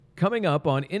coming up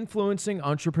on Influencing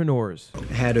Entrepreneurs.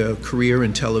 Had a career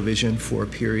in television for a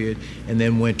period and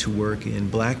then went to work in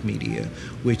black media,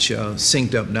 which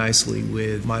synced up nicely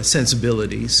with my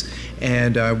sensibilities.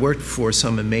 And I worked for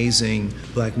some amazing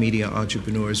black media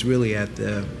entrepreneurs really at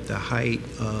the height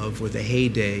of, or the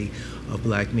heyday of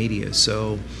black media.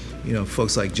 So, you know,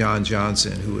 folks like John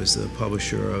Johnson, who is the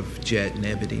publisher of Jet and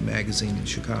Ebony magazine in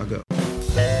Chicago.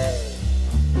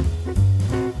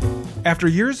 After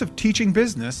years of teaching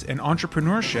business and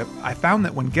entrepreneurship, I found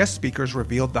that when guest speakers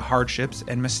revealed the hardships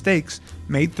and mistakes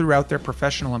made throughout their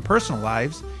professional and personal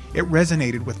lives, it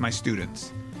resonated with my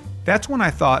students. That's when I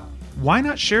thought, why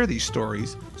not share these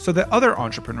stories so that other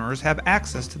entrepreneurs have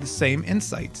access to the same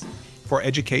insights for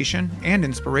education and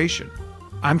inspiration?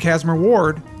 I'm Casimir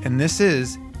Ward, and this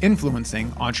is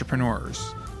Influencing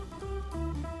Entrepreneurs.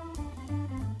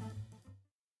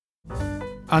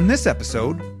 On this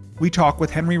episode, we talk with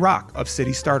Henry Rock of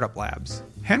City Startup Labs.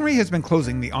 Henry has been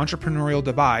closing the entrepreneurial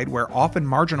divide where often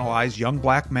marginalized young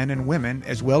black men and women,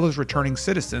 as well as returning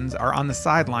citizens, are on the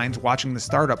sidelines watching the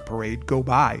startup parade go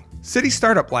by. City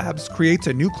Startup Labs creates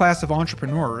a new class of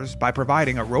entrepreneurs by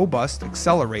providing a robust,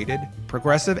 accelerated,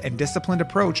 progressive, and disciplined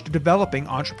approach to developing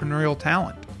entrepreneurial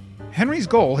talent. Henry's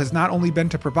goal has not only been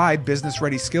to provide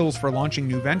business-ready skills for launching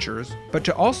new ventures, but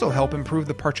to also help improve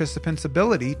the participants'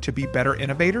 ability to be better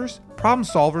innovators, problem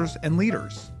solvers, and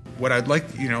leaders. What I'd like,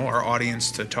 our audience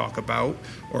to talk about,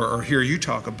 or hear you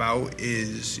talk about,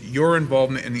 is your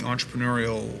involvement in the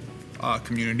entrepreneurial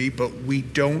community, but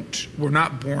we're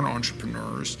not born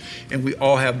entrepreneurs, and we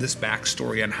all have this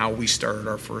backstory on how we started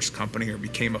our first company or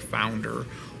became a founder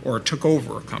or took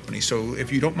over a company. So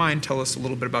if you don't mind, tell us a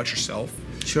little bit about yourself.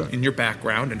 Sure. And your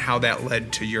background and how that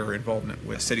led to your involvement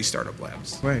with City Startup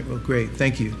Labs. Right, well, great,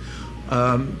 thank you.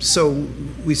 So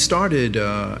we started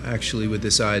actually with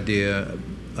this idea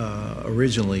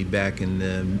originally back in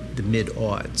the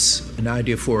mid-aughts, an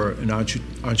idea for an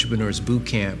entrepreneur's boot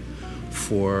camp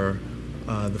for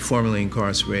the formerly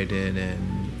incarcerated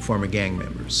and former gang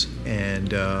members.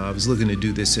 And I was looking to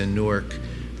do this in Newark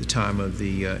the time of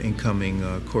the incoming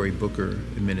Cory Booker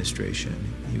administration.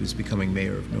 He was becoming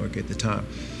mayor of Newark at the time.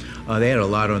 They had a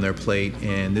lot on their plate,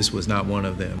 and this was not one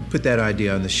of them. Put that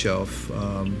idea on the shelf,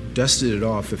 dusted it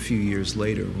off a few years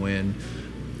later when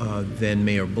then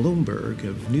Mayor Bloomberg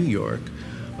of New York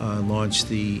launched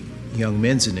the Young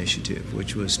Men's Initiative,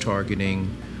 which was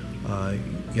targeting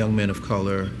young men of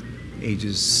color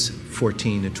ages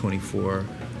 14 to 24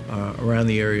 around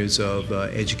the areas of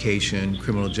education,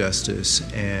 criminal justice,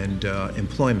 and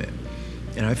employment.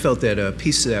 And I felt that a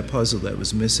piece of that puzzle that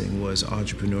was missing was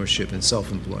entrepreneurship and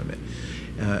self-employment,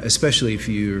 especially if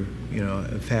you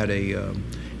have had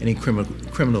any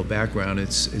criminal background.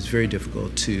 It's very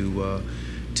difficult to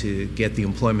get the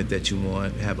employment that you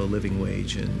want, have a living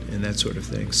wage, and that sort of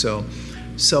thing. So,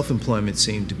 self-employment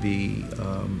seemed to be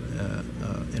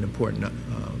an important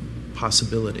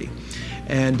possibility.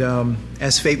 And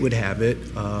as fate would have it,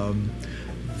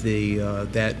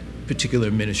 that particular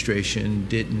administration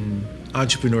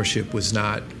entrepreneurship was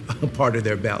not a part of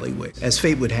their bailiwick. As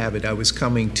fate would have it, I was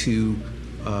coming to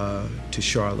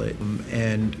Charlotte,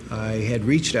 and I had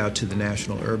reached out to the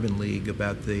National Urban League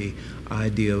about the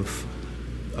idea of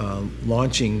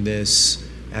launching this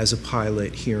as a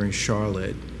pilot here in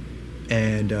Charlotte,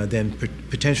 and then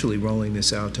potentially rolling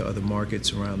this out to other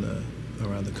markets around the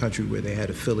country where they had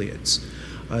affiliates.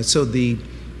 So the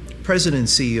president and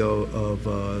CEO of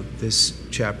this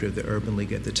chapter of the Urban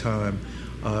League at the time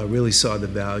really saw the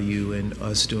value in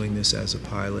us doing this as a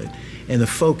pilot. And the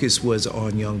focus was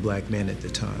on young black men at the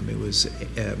time. It was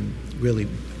really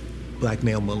black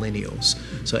male millennials,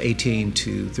 so 18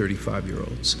 to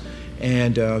 35-year-olds.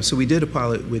 And so we did a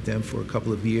pilot with them for a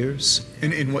couple of years.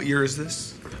 And in what year is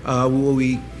this? Well,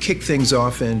 we kicked things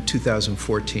off in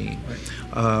 2014.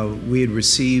 Right. We had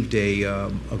received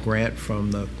a grant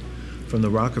from the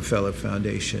Rockefeller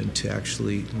Foundation to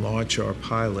actually launch our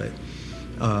pilot.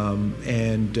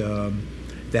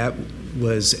 That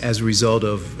was as a result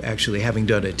of actually having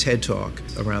done a TED Talk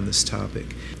around this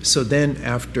topic. So then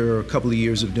after a couple of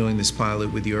years of doing this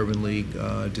pilot with the Urban League,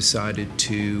 decided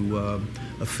to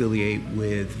affiliate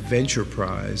with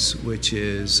Ventureprise, which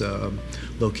is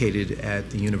located at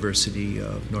the University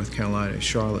of North Carolina,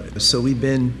 Charlotte. So we've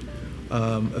been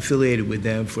affiliated with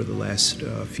them for the last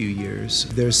few years.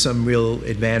 There's some real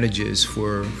advantages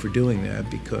for doing that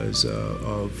because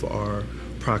of our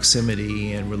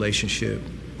proximity and relationship,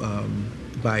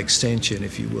 by extension,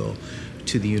 if you will,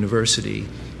 to the university.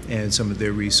 and some of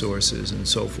their resources and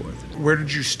so forth. Where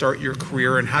did you start your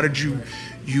career, and how did you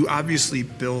obviously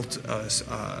built a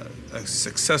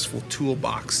successful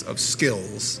toolbox of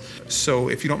skills. So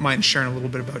if you don't mind sharing a little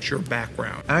bit about your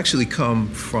background. I actually come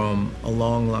from a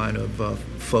long line of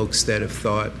folks that have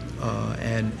thought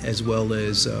and as well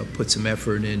as put some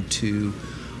effort into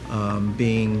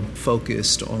being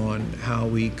focused on how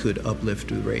we could uplift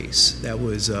the race. That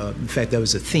was, in fact, that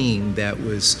was a theme that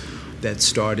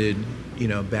started,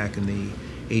 back in the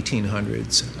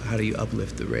 1800s. How do you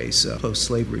uplift the race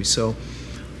post-slavery? So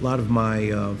a lot of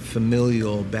my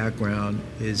familial background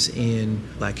is in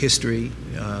Black history,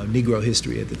 Negro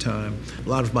history at the time. A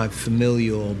lot of my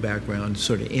familial background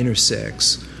sort of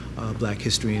intersects Black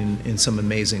history in some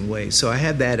amazing ways. So I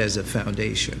had that as a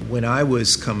foundation. When I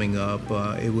was coming up,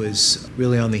 it was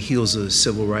really on the heels of the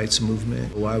Civil Rights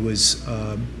Movement. I was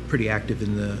pretty active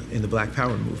in the Black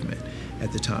Power movement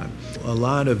at the time. A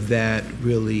lot of that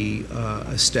really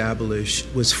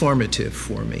was formative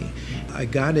for me. I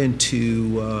got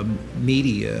into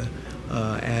media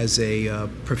as a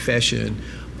profession.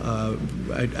 I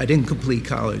didn't complete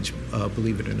college,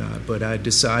 believe it or not, but I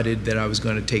decided that I was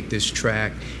going to take this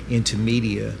track into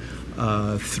media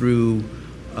through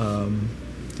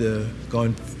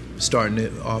starting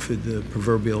it off at the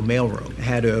proverbial mailroom. I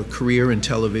had a career in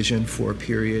television for a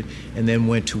period and then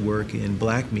went to work in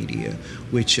Black media,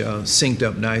 which synced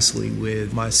up nicely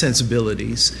with my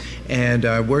sensibilities. And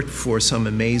I worked for some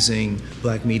amazing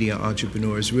Black media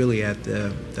entrepreneurs really at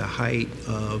the height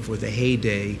of, or the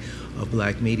heyday of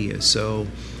Black media. So,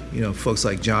 folks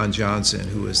like John Johnson,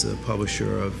 who was the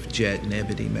publisher of Jet and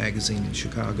Ebony magazine in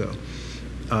Chicago.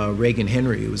 Reagan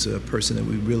Henry was a person that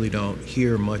we really don't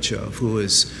hear much of, who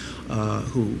was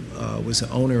the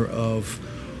owner of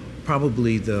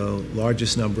probably the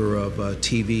largest number of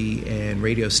TV and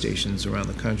radio stations around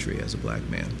the country as a Black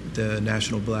man, the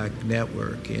National Black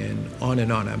Network, and on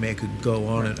and on. I mean, I could go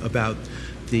on about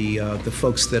the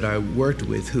folks that I worked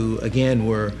with, who again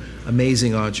were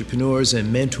amazing entrepreneurs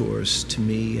and mentors to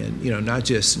me, and not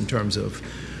just in terms of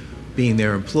being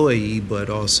their employee, but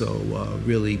also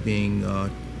really being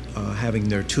having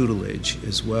their tutelage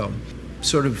as well.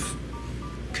 Sort of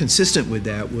consistent with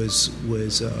that was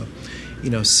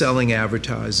selling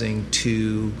advertising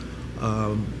to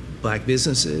Black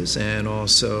businesses and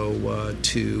also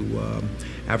to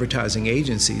advertising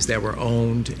agencies that were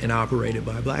owned and operated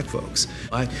by Black folks.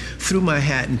 I threw my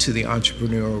hat into the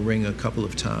entrepreneurial ring a couple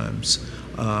of times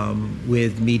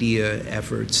with media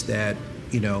efforts that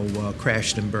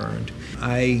crashed and burned.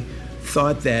 I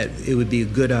thought that it would be a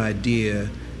good idea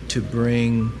to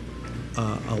bring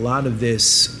a lot of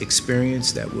this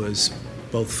experience that was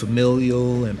both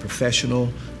familial and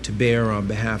professional to bear on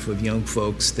behalf of young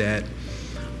folks that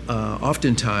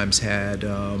oftentimes had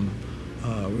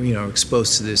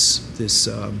exposed to this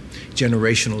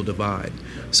generational divide.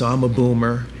 So I'm a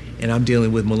boomer and I'm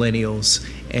dealing with millennials,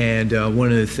 and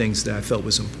one of the things that I felt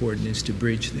was important is to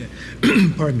bridge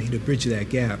that bridge that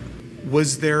gap.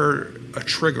 Was there a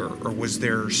trigger, or was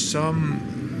there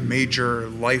some major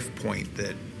life point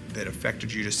that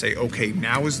affected you to say, okay,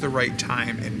 now is the right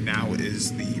time and now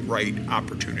is the right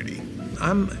opportunity?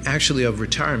 I'm actually of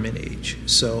retirement age,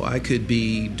 so I could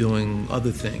be doing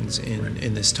other things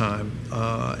in this time,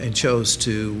 and chose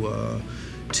to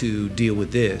deal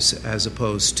with this as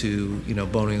opposed to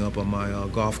boning up on my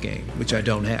golf game, which I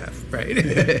don't have. Right?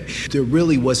 There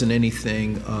really wasn't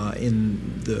anything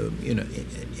in the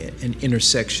an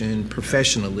intersection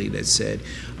professionally that said,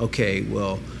 okay,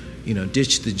 well,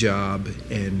 ditch the job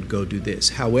and go do this.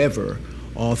 However,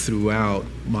 all throughout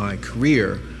my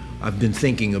career, I've been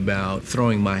thinking about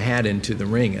throwing my hat into the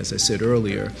ring, as I said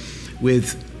earlier,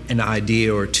 with an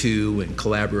idea or two and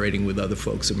collaborating with other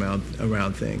folks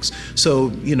around things. So,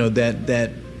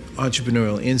 that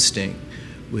entrepreneurial instinct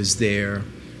was there.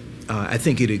 I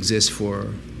think it exists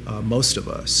for most of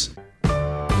us.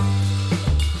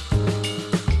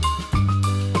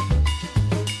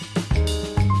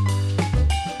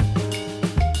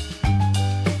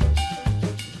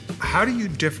 How do you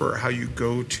differ how you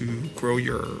go to grow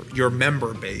your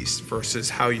member base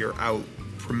versus how you're out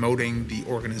promoting the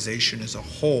organization as a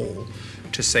whole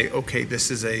to say, okay, this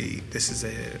is an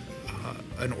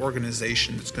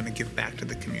organization that's going to give back to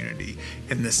the community,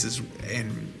 and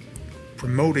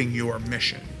promoting your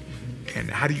mission?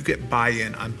 And how do you get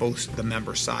buy-in on both the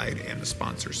member side and the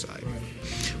sponsor side?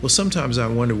 Well, sometimes I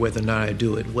wonder whether or not I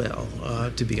do it well,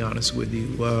 to be honest with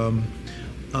you.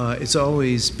 It's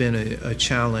always been a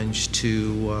challenge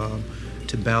to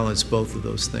balance both of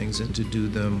those things and to do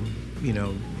them,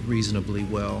 reasonably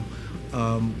well.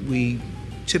 We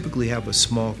typically have a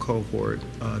small cohort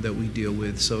that we deal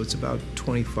with, so it's about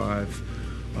 25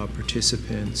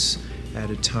 participants at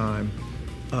a time.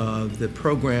 The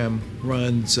program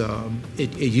runs,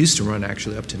 it used to run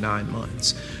actually up to 9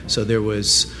 months. So there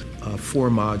was 4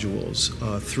 modules,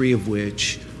 3 of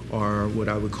which are what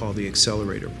I would call the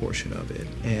accelerator portion of it.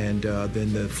 And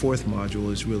then the 4th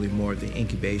module is really more the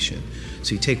incubation.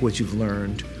 So you take what you've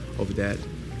learned over that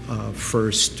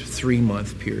first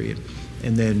 3-month period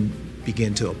and then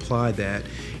begin to apply that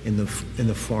in the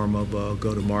form of a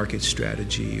go-to-market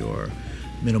strategy or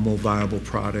minimal viable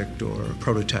product or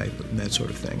prototype and that sort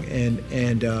of thing.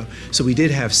 And so we did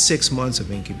have 6 months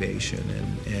of incubation,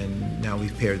 and now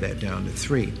we've pared that down to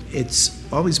 3. It's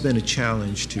always been a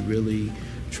challenge to really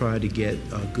try to get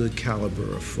a good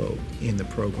caliber of folk in the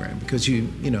program, because you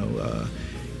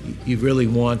really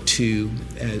want to,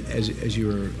 as you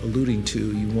were alluding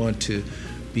to, you want to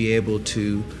be able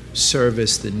to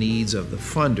service the needs of the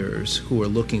funders who are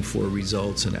looking for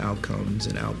results and outcomes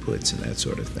and outputs and that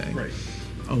sort of thing. Right.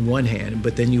 On one hand,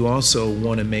 but then you also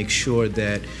want to make sure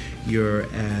that you're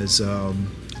as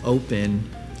open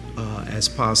as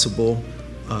possible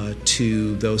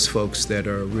to those folks that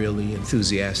are really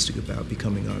enthusiastic about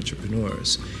becoming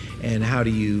entrepreneurs. And how do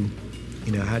you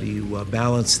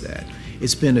balance that?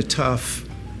 It's been a tough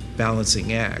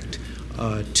balancing act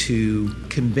to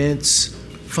convince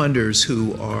funders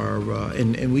who are,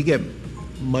 and we get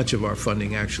much of our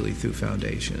funding actually through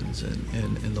foundations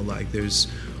and the like. There's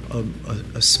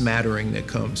a smattering that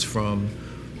comes from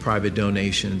private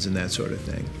donations and that sort of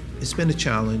thing. It's been a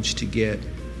challenge to get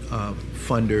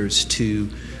funders to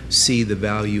see the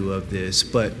value of this,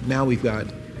 but now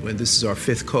this is our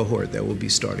 5th cohort that will be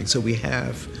starting, so we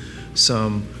have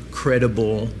some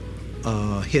credible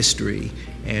history,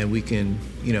 and we can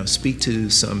speak to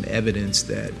some evidence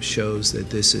that shows that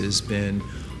this has been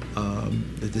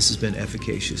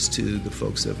efficacious to the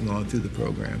folks that have gone through the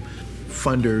program.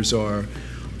 Funders are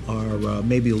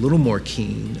maybe a little more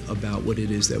keen about what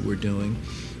it is that we're doing.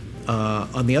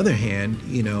 On the other hand,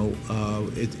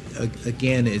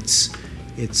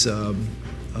 it's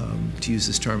to use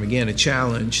this term again, a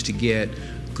challenge to get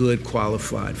good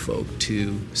qualified folk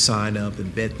to sign up and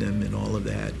vet them and all of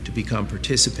that to become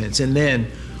participants, and then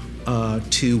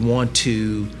to want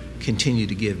to continue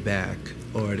to give back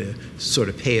or to sort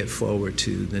of pay it forward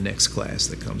to the next class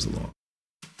that comes along.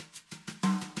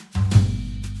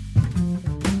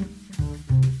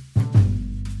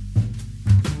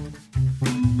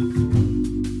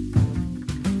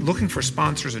 Looking for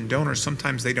sponsors and donors,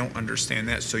 sometimes they don't understand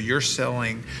that. So you're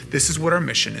selling, this is what our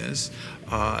mission is.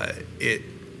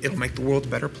 It'll make the world a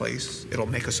better place. It'll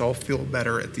make us all feel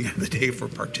better at the end of the day for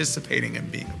participating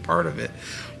and being a part of it.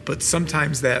 But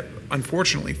sometimes that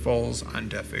unfortunately falls on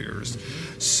deaf ears.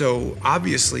 So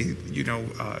obviously,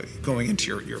 going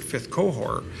into your 5th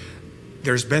cohort,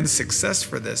 there's been success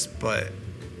for this, but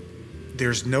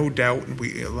there's no doubt, and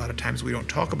a lot of times we don't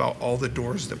talk about all the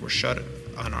doors that were shut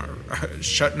in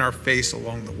our face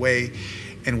along the way,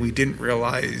 and we didn't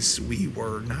realize we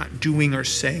were not doing or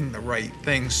saying the right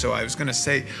thing. So I was going to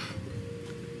say,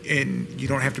 and you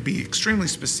don't have to be extremely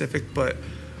specific, but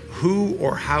who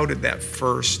or how did that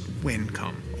first win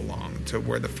come along to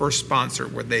where the first sponsor,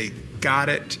 where they got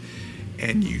it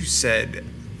and you said,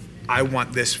 I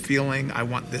want this feeling, I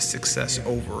want this success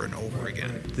over and over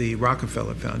again? The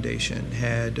Rockefeller Foundation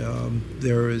had,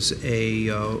 there was a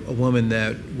woman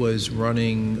that was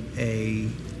running a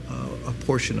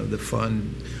portion of the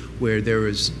fund where there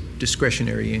was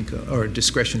discretionary income or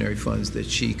discretionary funds that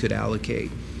she could allocate.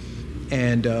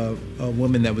 And a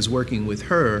woman that was working with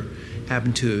her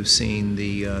happened to have seen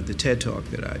the TED Talk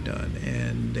that I'd done,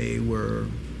 and they were,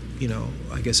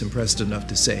 I guess impressed enough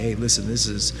to say, hey, listen, this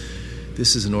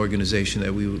is an organization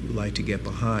that we would like to get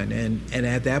behind. And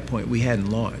at that point, we hadn't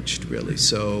launched really.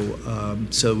 So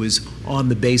it was on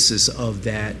the basis of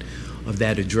that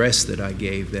address that I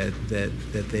gave that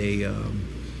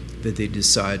they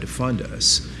decided to fund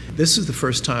us. This is the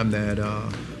first time that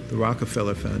the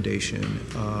Rockefeller Foundation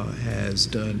has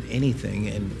done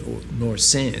anything, nor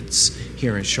since,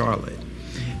 here in Charlotte.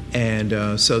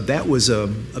 And so that was a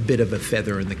bit of a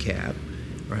feather in the cap.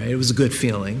 Right? It was a good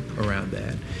feeling around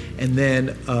that. And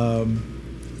then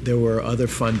there were other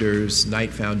funders,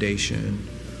 Knight Foundation,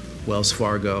 Wells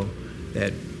Fargo,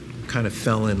 that kind of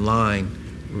fell in line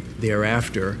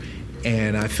thereafter,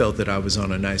 and I felt that I was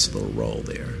on a nice little roll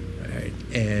there. Right?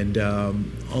 And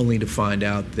only to find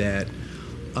out that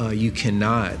you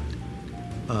cannot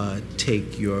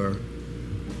take your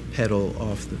pedal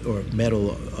off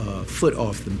foot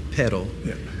off the pedal.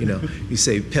 Yeah. You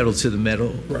say pedal to the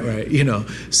metal, right?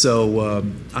 So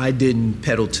I didn't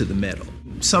pedal to the metal.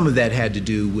 some of that had to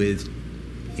do with,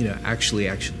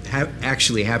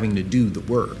 actually having to do the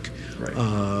work, right.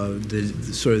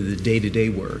 the sort of the day-to-day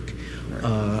work,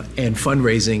 right. And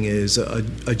fundraising is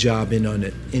a job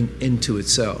unto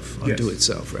itself.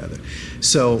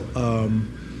 So,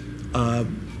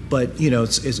 but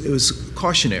it was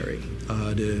cautionary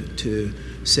to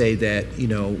say that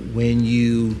when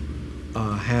you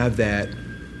have that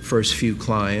first few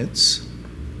clients,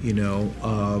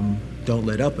 don't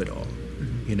let up at all.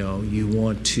 Mm-hmm. You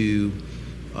want to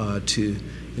I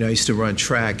used to run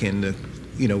track, and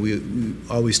we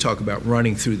always talk about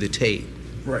running through the tape,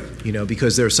 right?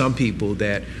 Because there are some people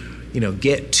that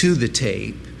get to the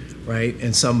tape, right,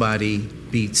 and somebody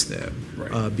beats them,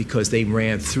 right. Because they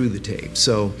ran through the tape.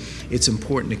 So it's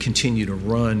important to continue to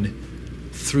run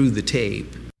through the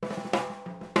tape.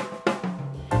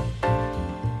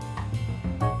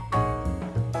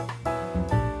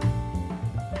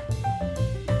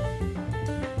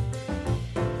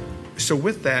 So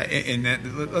with that,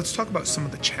 let's talk about some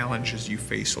of the challenges you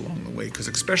face along the way, because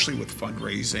especially with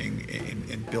fundraising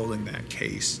and building that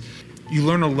case, you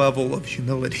learn a level of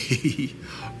humility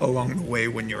along the way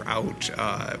when you're out,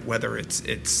 whether it's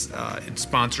in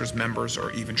sponsors, members,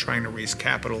 or even trying to raise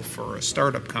capital for a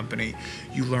startup company.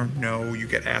 You learn no, you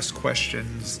get asked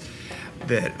questions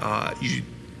that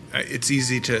it's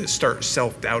easy to start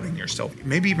self-doubting yourself,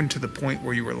 maybe even to the point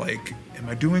where you were like, am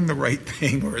I doing the right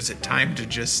thing, or is it time to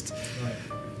just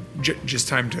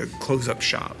time to close up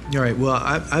shop? All right. Well,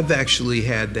 I've actually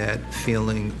had that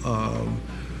feeling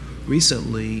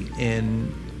recently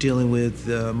in dealing with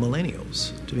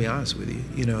millennials, to be honest with you.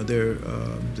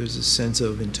 There's a sense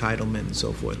of entitlement and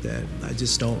so forth that I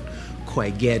just don't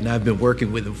quite get, and I've been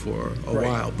working with them for a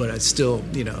while, but I still,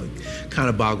 kind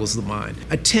of boggles the mind.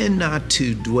 I tend not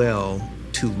to dwell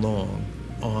too long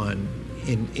on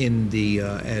in the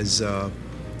as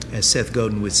Seth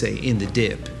Godin would say, in the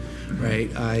dip, mm-hmm. right?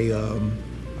 I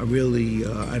really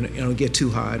I don't get too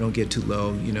high, I don't get too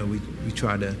low. We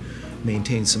try to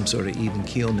maintain some sort of even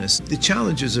keelness. The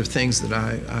challenges are things that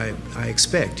I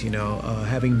expect.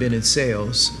 Having been in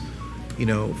sales,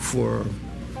 for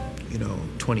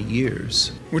 20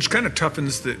 years. Which kind of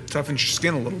toughens your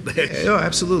skin a little bit. Oh,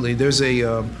 absolutely. There's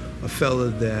a fellow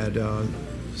that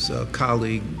is a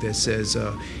colleague that says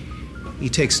he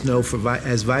takes no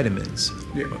as vitamins.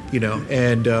 Yeah.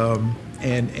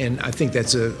 And I think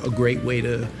that's a great way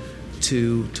to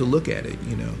look at it.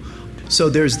 So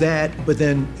there's that, but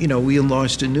then we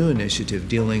launched a new initiative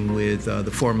dealing with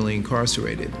the formerly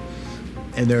incarcerated.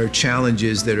 And there are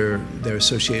challenges that are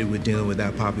associated with dealing with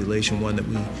that population, one that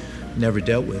we never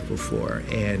dealt with before.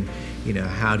 And,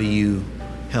 how do you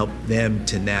help them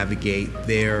to navigate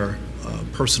their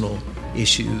personal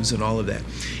issues and all of that?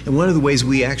 And one of the ways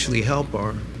we actually help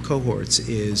our cohorts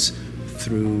is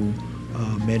through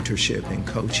mentorship and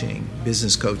coaching,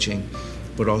 business coaching,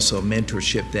 but also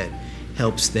mentorship that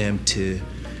helps them to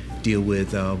deal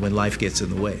with when life gets in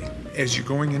the way. As you're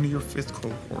going into your fifth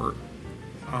cohort,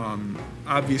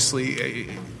 obviously,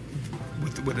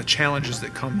 with the challenges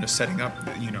that come to setting up,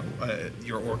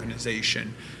 your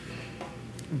organization,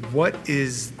 what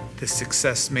is the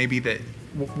success? Maybe that,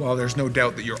 while there's no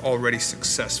doubt that you're already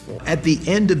successful. At the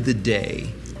end of the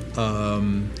day,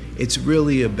 it's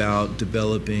really about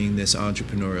developing this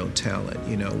entrepreneurial talent.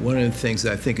 One of the things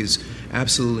that I think is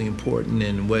absolutely important,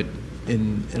 and what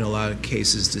in a lot of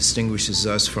cases distinguishes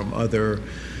us from other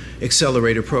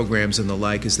accelerator programs and the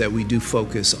like, is that we do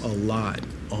focus a lot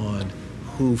on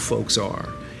who folks are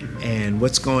and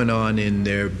what's going on in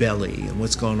their belly and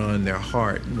what's going on in their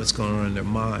heart and what's going on in their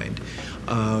mind.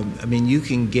 You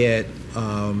can get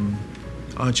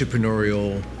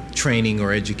entrepreneurial training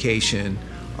or education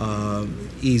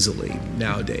easily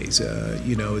nowadays.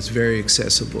 It's very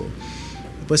accessible.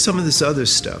 But some of this other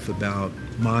stuff about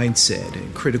mindset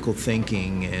and critical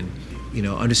thinking and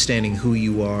understanding who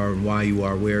you are and why you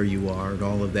are where you are and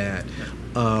all of that,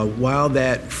 while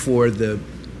that for the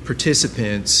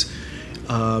participants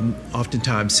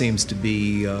oftentimes seems to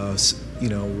be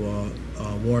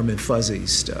warm and fuzzy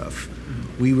stuff,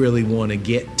 we really want to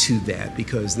get to that,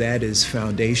 because that is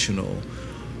foundational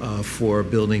for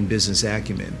building business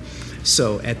acumen.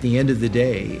 So at the end of the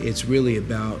day, it's really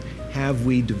about, have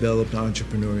we developed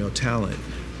entrepreneurial talent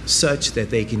such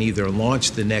that they can either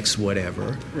launch the next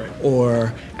whatever, right,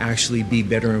 or actually be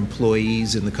better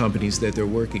employees in the companies that they're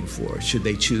working for, should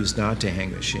they choose not to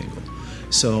hang a shingle.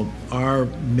 So our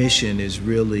mission is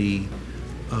really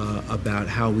about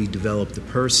how we develop the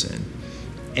person,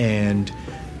 and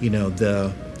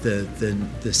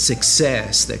the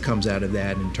success that comes out of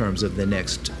that in terms of the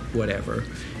next whatever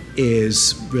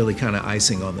is really kind of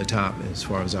icing on the top as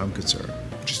far as I'm concerned.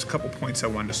 just a couple points I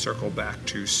wanted to circle back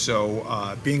to.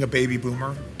 So being a baby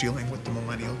boomer, dealing with the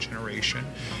millennial generation,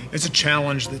 is a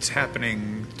challenge that's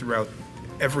happening throughout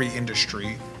every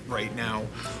industry right now.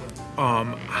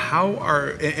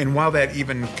 And while that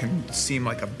even can seem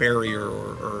like a barrier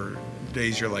or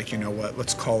days you're like, you know what,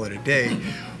 let's call it a day,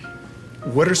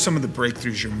 what are some of the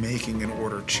breakthroughs you're making in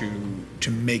order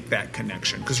to make that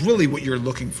connection? Because really what you're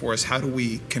looking for is how do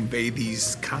we convey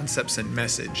these concepts and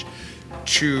message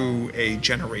to a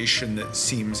generation that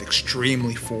seems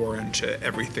extremely foreign to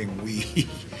everything we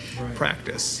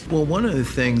practice? Well, one of the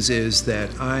things is that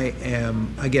I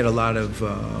get a lot of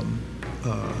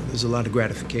there's a lot of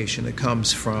gratification that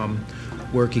comes from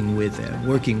working with them,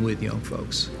 working with young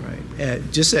folks, right?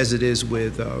 Just as it is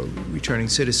with returning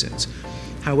citizens.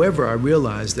 However, I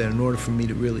realized that in order for me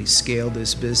to really scale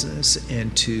this business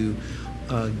and to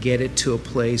get it to a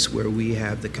place where we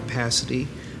have the capacity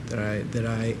that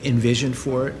I envisioned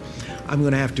for it, I'm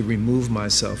going to have to remove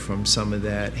myself from some of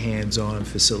that hands-on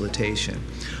facilitation.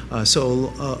 So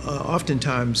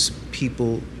oftentimes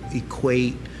people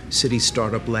equate City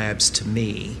Startup Labs to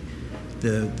me,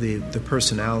 the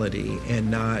personality,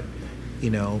 and not,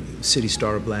 City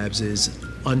Startup Labs is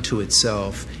unto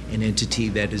itself an entity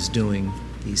that is doing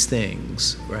these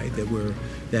things, right?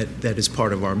 That is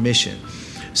part of our mission.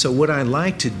 So what I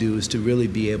like to do is to really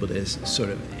be able to sort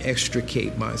of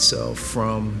extricate myself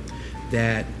from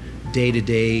that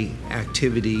day-to-day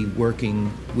activity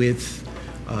working with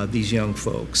these young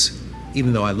folks,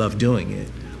 even though I love doing it,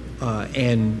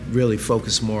 and really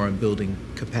focus more on building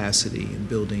capacity and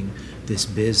building this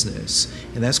business.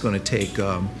 And that's going to take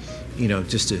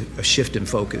just a shift in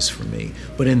focus for me.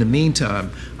 But in the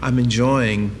meantime, I'm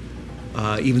enjoying,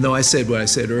 even though I said what I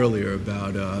said earlier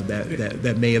about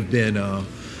that may have been a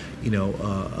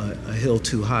hill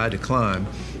too high to climb.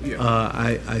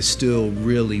 I still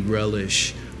really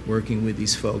relish working with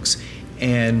these folks,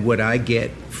 and what I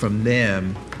get from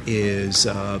them is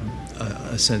a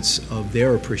sense of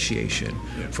their appreciation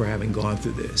for having gone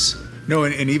through this. No,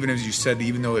 and even as you said,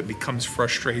 even though it becomes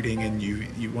frustrating and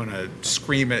you want to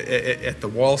scream at the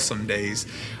wall some days,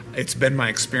 it's been my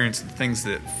experience that the things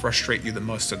that frustrate you the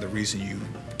most are the reason you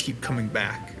keep coming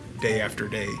back day after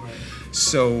day.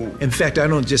 So, in fact, I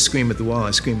don't just scream at the wall;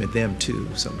 I scream at them too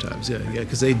sometimes.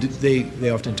 Because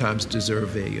they oftentimes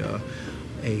deserve a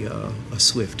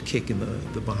swift kick in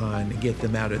the behind to get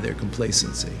them out of their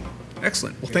complacency.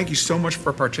 Excellent. Well, thank you so much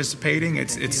for participating.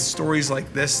 It's stories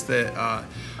like this that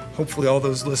hopefully all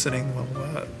those listening will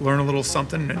learn a little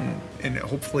something and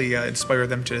hopefully inspire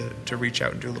them to reach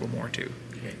out and do a little more too.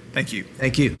 Thank you.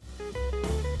 Thank you.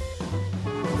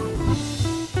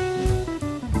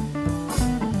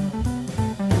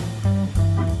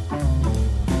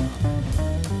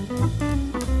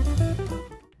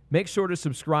 Make sure to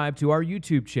subscribe to our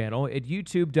YouTube channel at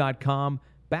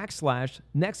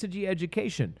youtube.com/Nexity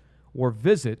Education or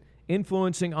visit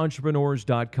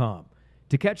influencingentrepreneurs.com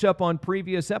to catch up on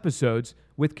previous episodes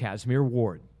with Casimir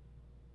Ward.